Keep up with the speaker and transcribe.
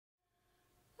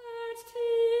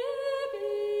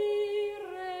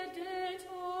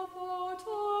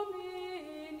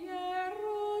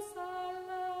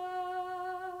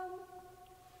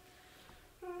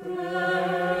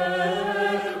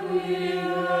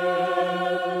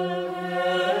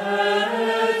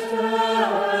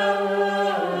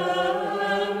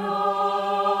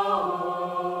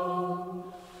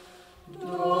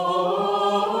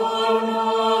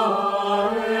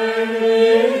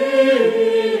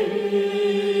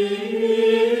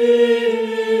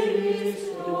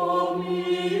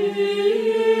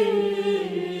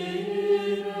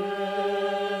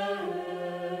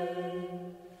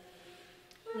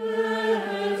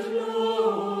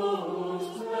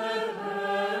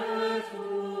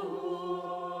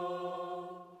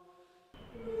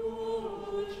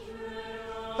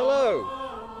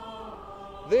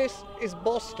is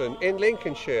Boston in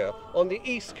Lincolnshire on the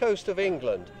east coast of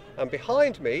England, and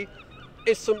behind me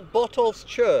is St Botolph's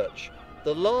Church,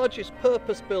 the largest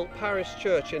purpose-built parish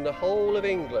church in the whole of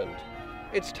England.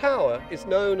 Its tower is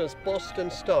known as Boston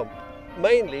Stump,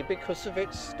 mainly because of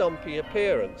its stumpy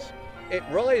appearance. It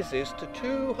rises to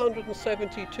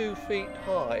 272 feet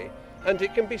high, and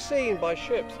it can be seen by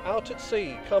ships out at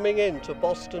sea coming into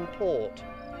Boston Port.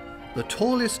 The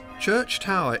tallest church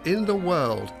tower in the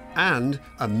world, and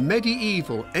a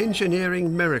medieval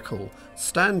engineering miracle,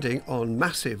 standing on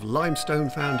massive limestone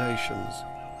foundations.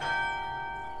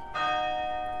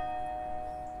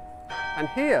 And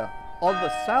here, on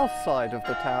the south side of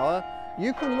the tower,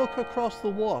 you can look across the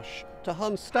Wash to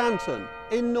Hunstanton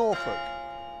in Norfolk.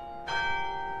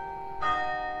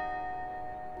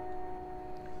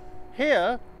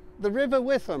 Here, the River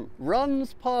Witham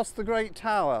runs past the Great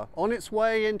Tower on its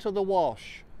way into the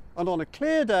Wash, and on a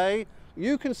clear day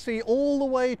you can see all the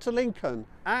way to Lincoln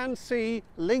and see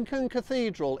Lincoln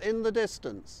Cathedral in the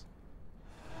distance.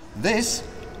 This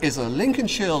is a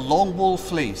Lincolnshire long wool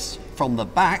fleece from the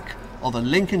back of a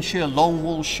Lincolnshire long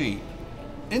wool sheep.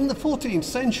 In the 14th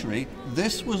century,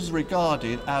 this was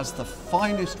regarded as the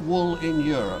finest wool in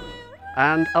Europe.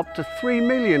 And up to 3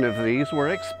 million of these were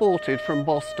exported from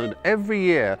Boston every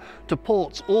year to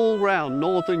ports all round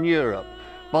Northern Europe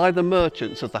by the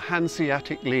merchants of the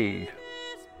Hanseatic League.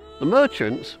 The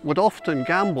merchants would often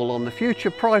gamble on the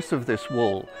future price of this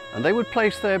wool, and they would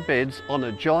place their bids on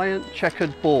a giant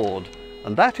checkered board,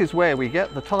 and that is where we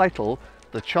get the title,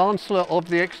 the Chancellor of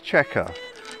the Exchequer.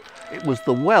 It was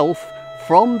the wealth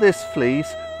from this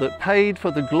fleece that paid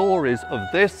for the glories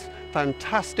of this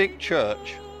fantastic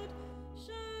church.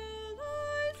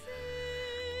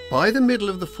 By the middle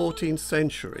of the 14th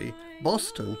century,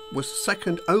 Boston was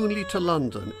second only to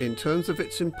London in terms of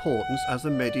its importance as a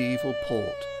medieval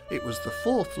port. It was the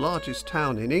 4th largest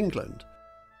town in England.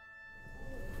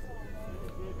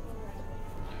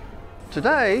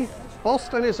 Today,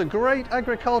 Boston is a great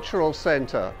agricultural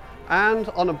centre, and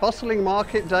on a bustling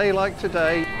market day like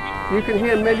today, you can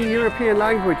hear many European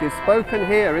languages spoken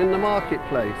here in the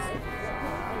marketplace.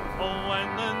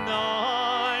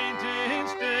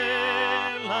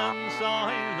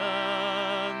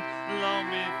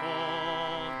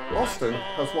 Boston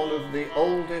has one of the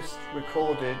oldest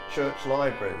recorded church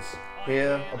libraries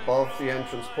here above the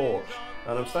entrance porch,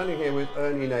 and I'm standing here with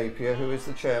Ernie Napier, who is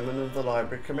the chairman of the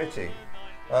library committee.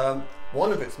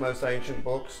 One of its most ancient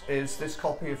books is this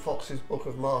copy of Fox's Book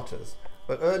of Martyrs,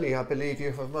 but Ernie, I believe you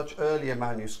have a much earlier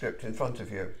manuscript in front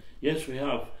of you. Yes, we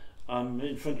have.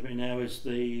 In front of me now is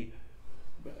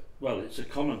it's a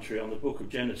commentary on the Book of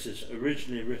Genesis,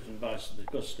 originally written by St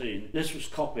Augustine. This was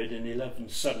copied in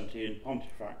 1170 in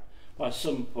Pontefract by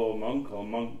some poor monk or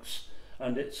monks,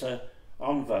 and it's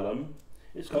on vellum.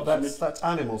 It's got that's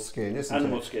animal skin, isn't it?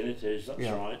 Animal skin, it is, that's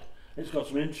right. It's got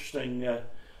some interesting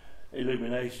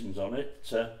illuminations on it.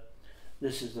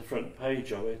 This is the front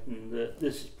page of it, and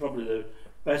this is probably the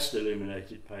best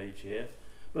illuminated page here.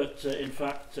 But in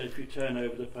fact, if you turn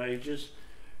over the pages,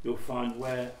 you'll find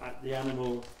where the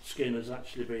animal skin has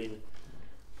actually been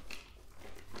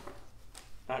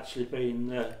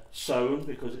sewn,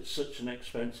 because it's such an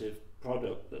expensive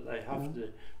product that they have to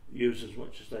use as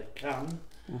much as they can.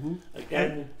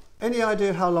 Again, any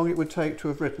idea how long it would take to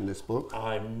have written this book?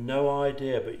 I've no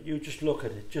idea, but you just look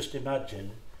at it. Just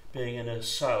imagine being in a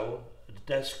cell, a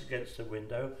desk against a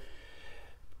window,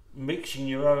 mixing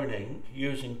your own ink,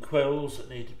 using quills that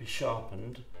need to be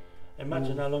sharpened.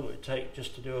 Imagine how long it would take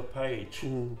just to do a page.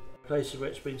 Places where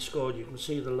it's been scored, you can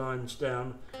see the lines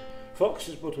down.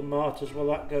 Fox's Book of Martyrs, well,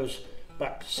 that goes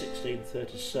back to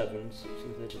 1637,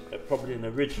 probably an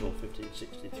original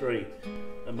 1563.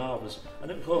 They're marvellous. And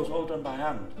it was all done by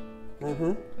hand.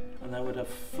 And they would have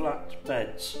flat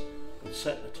beds and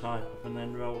set the type up and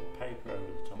then roll paper over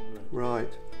the top of it.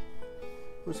 Right.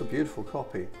 It's a beautiful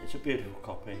copy. It's a beautiful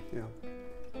copy. Yeah.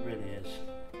 It really is.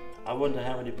 I wonder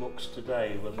how many books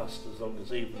today will last as long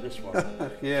as even this one.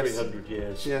 Yes. 300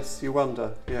 years. Yes, you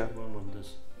wonder, yeah. One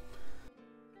wonders.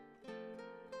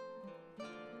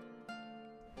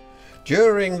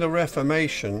 During the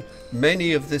Reformation,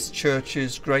 many of this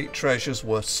church's great treasures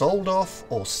were sold off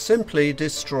or simply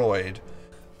destroyed.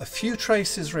 A few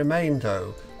traces remain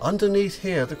though. Underneath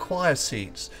here, the choir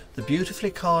seats, the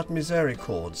beautifully carved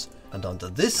misericords, and under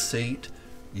this seat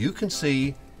you can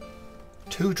see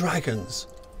 2 dragons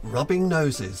rubbing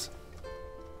noses.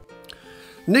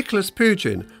 Nicholas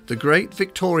Pugin, the great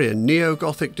Victorian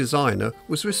neo-Gothic designer,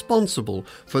 was responsible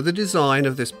for the design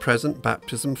of this present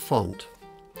baptism font.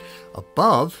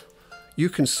 Above, you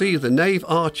can see the nave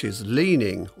arches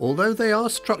leaning, although they are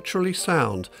structurally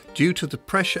sound due to the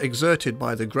pressure exerted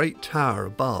by the great tower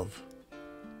above.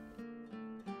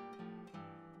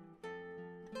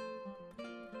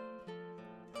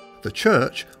 The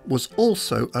church was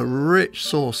also a rich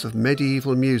source of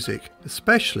medieval music,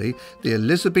 especially the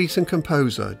Elizabethan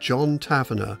composer John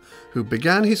Taverner, who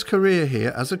began his career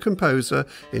here as a composer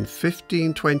in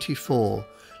 1524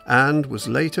 and was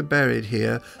later buried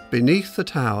here beneath the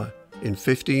tower in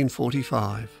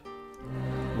 1545.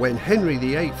 When Henry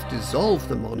VIII dissolved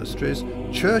the monasteries,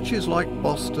 churches like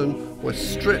Boston were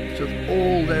stripped of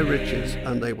all their riches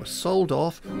and they were sold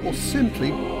off or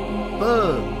simply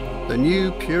burned. The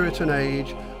new Puritan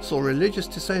age saw religious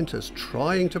dissenters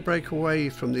trying to break away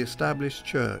from the established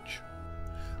church.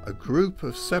 A group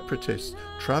of separatists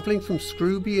travelling from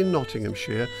Scrooby in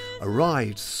Nottinghamshire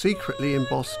arrived secretly in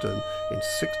Boston in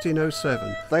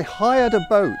 1607. They hired a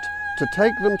boat to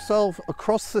take themselves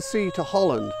across the sea to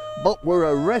Holland, but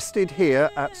were arrested here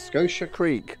at Scotia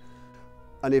Creek,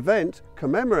 an event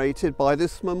commemorated by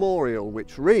this memorial,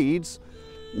 which reads,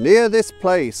 "Near this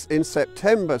place in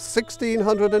September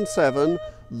 1607,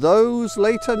 those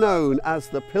later known as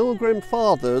the Pilgrim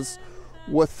Fathers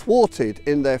were thwarted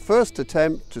in their first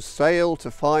attempt to sail to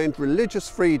find religious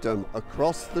freedom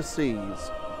across the seas."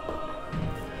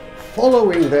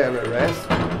 Following their arrest,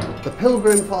 the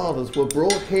Pilgrim Fathers were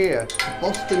brought here to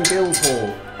Boston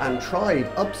Guildhall and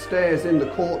tried upstairs in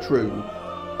the courtroom.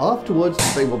 Afterwards,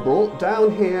 they were brought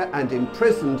down here and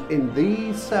imprisoned in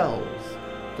these cells.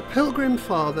 The Pilgrim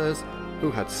Fathers, who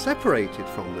had separated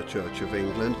from the Church of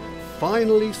England,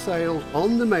 finally sailed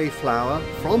on the Mayflower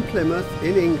from Plymouth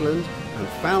in England and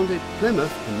founded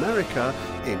Plymouth, America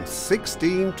in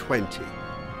 1620.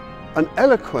 An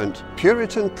eloquent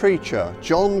Puritan preacher,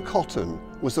 John Cotton,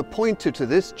 was appointed to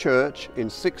this church in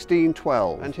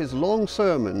 1612, and his long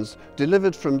sermons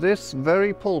delivered from this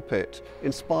very pulpit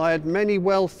inspired many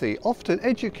wealthy, often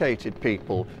educated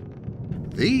people.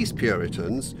 These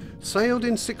Puritans sailed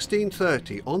in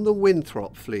 1630 on the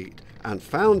Winthrop fleet and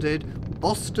founded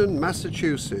Boston,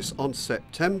 Massachusetts on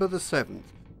September the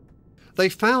 7th. They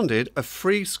founded a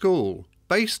free school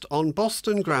based on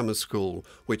Boston Grammar School,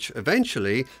 which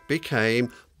eventually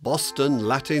became Boston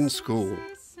Latin School.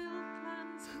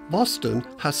 Boston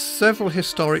has several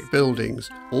historic buildings,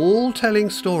 all telling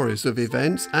stories of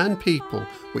events and people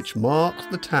which mark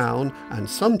the town and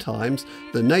sometimes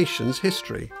the nation's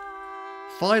history.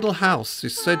 Fidel House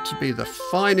is said to be the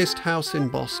finest house in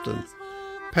Boston.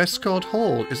 Pescod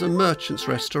Hall is a merchant's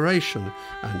restoration,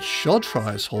 and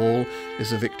Shodfriars Hall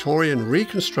is a Victorian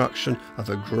reconstruction of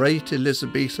a great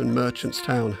Elizabethan merchant's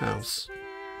townhouse.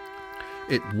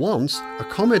 It once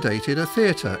accommodated a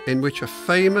theatre in which a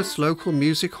famous local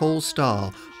music hall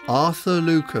star, Arthur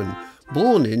Lucan,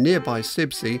 born in nearby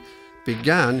Sibsey,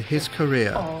 began his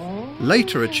career,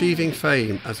 later achieving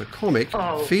fame as a comic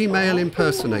female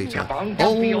impersonator,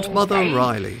 Old Mother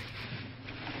Riley.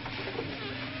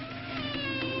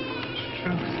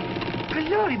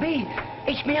 Glory be,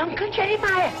 it's me Uncle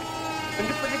Jeremiah.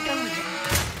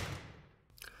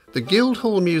 The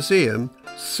Guildhall Museum,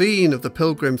 scene of the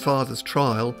Pilgrim Fathers'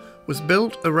 trial, was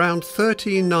built around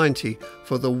 1390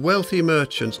 for the wealthy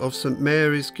merchants of St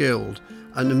Mary's Guild,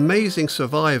 an amazing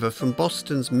survivor from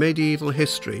Boston's medieval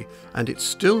history, and it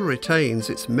still retains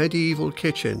its medieval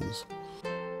kitchens.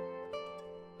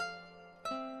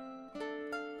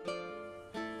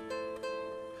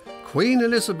 Queen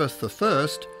Elizabeth I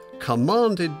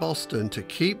commanded Boston to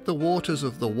keep the waters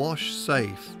of the Wash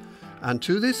safe, and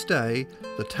to this day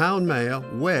the town mayor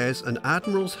wears an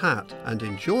admiral's hat and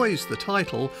enjoys the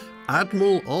title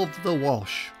Admiral of the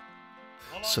Wash.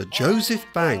 Sir Joseph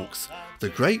Banks, the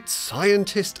great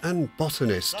scientist and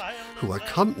botanist who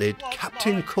accompanied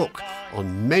Captain Cook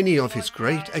on many of his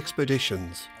great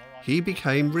expeditions. He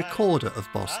became Recorder of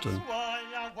Boston.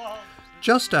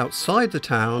 Just outside the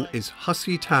town is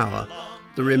Hussey Tower,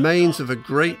 the remains of a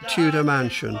great Tudor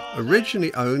mansion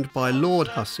originally owned by Lord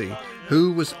Hussey,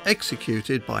 who was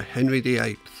executed by Henry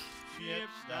VIII.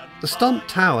 The Stump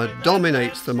Tower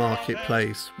dominates the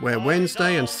marketplace, where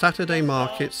Wednesday and Saturday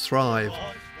markets thrive,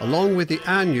 along with the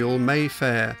annual May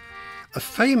Fair. A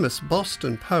famous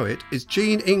Boston poet is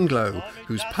Jean Ingelow,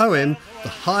 whose poem, The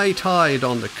High Tide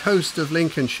on the Coast of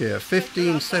Lincolnshire,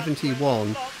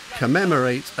 1571,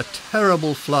 commemorates a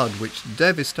terrible flood which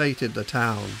devastated the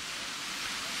town.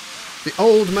 The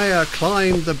old mayor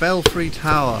climbed the belfry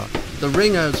tower, the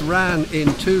ringers ran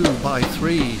in 2 by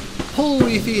 3. Pull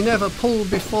if ye never pulled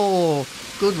before,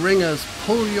 good ringers,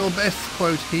 pull your best,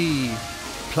 quoth he.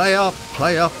 Play up,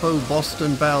 O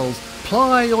Boston bells,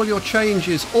 ply all your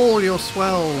changes, all your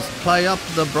swells, play up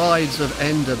the brides of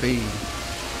Enderby.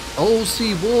 Old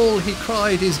sea wall, he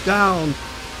cried, is down.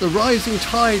 The rising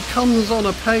tide comes on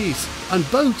apace, and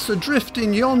boats adrift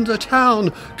in yonder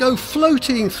town go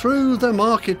floating through the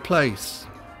marketplace.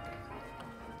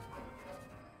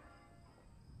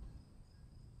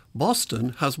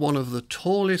 Boston has one of the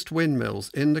tallest windmills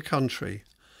in the country.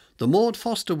 The Maud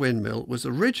Foster windmill was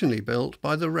originally built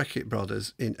by the Reckitt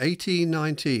brothers in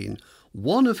 1819,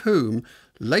 one of whom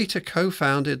later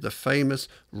co-founded the famous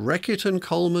Reckitt and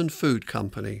Coleman Food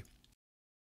Company.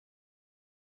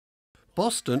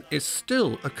 Boston is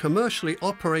still a commercially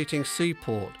operating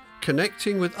seaport,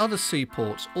 connecting with other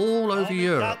seaports all over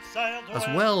Europe, as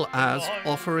well as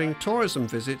offering tourism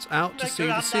visits out to see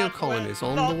the seal colonies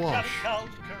on the Wash.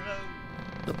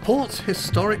 The port's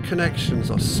historic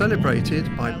connections are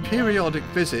celebrated by periodic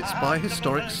visits by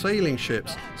historic sailing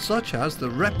ships, such as the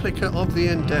replica of the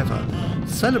Endeavour,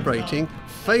 celebrating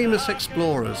famous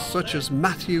explorers such as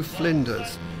Matthew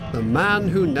Flinders, the man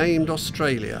who named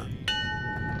Australia.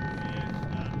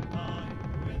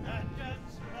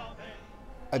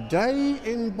 A day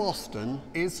in Boston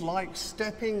is like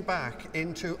stepping back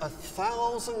into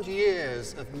 1,000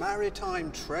 years of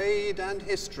maritime trade and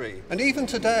history. And even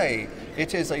today,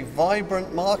 it is a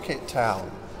vibrant market town,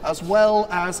 as well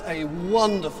as a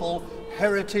wonderful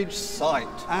heritage site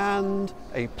and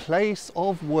a place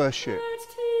of worship.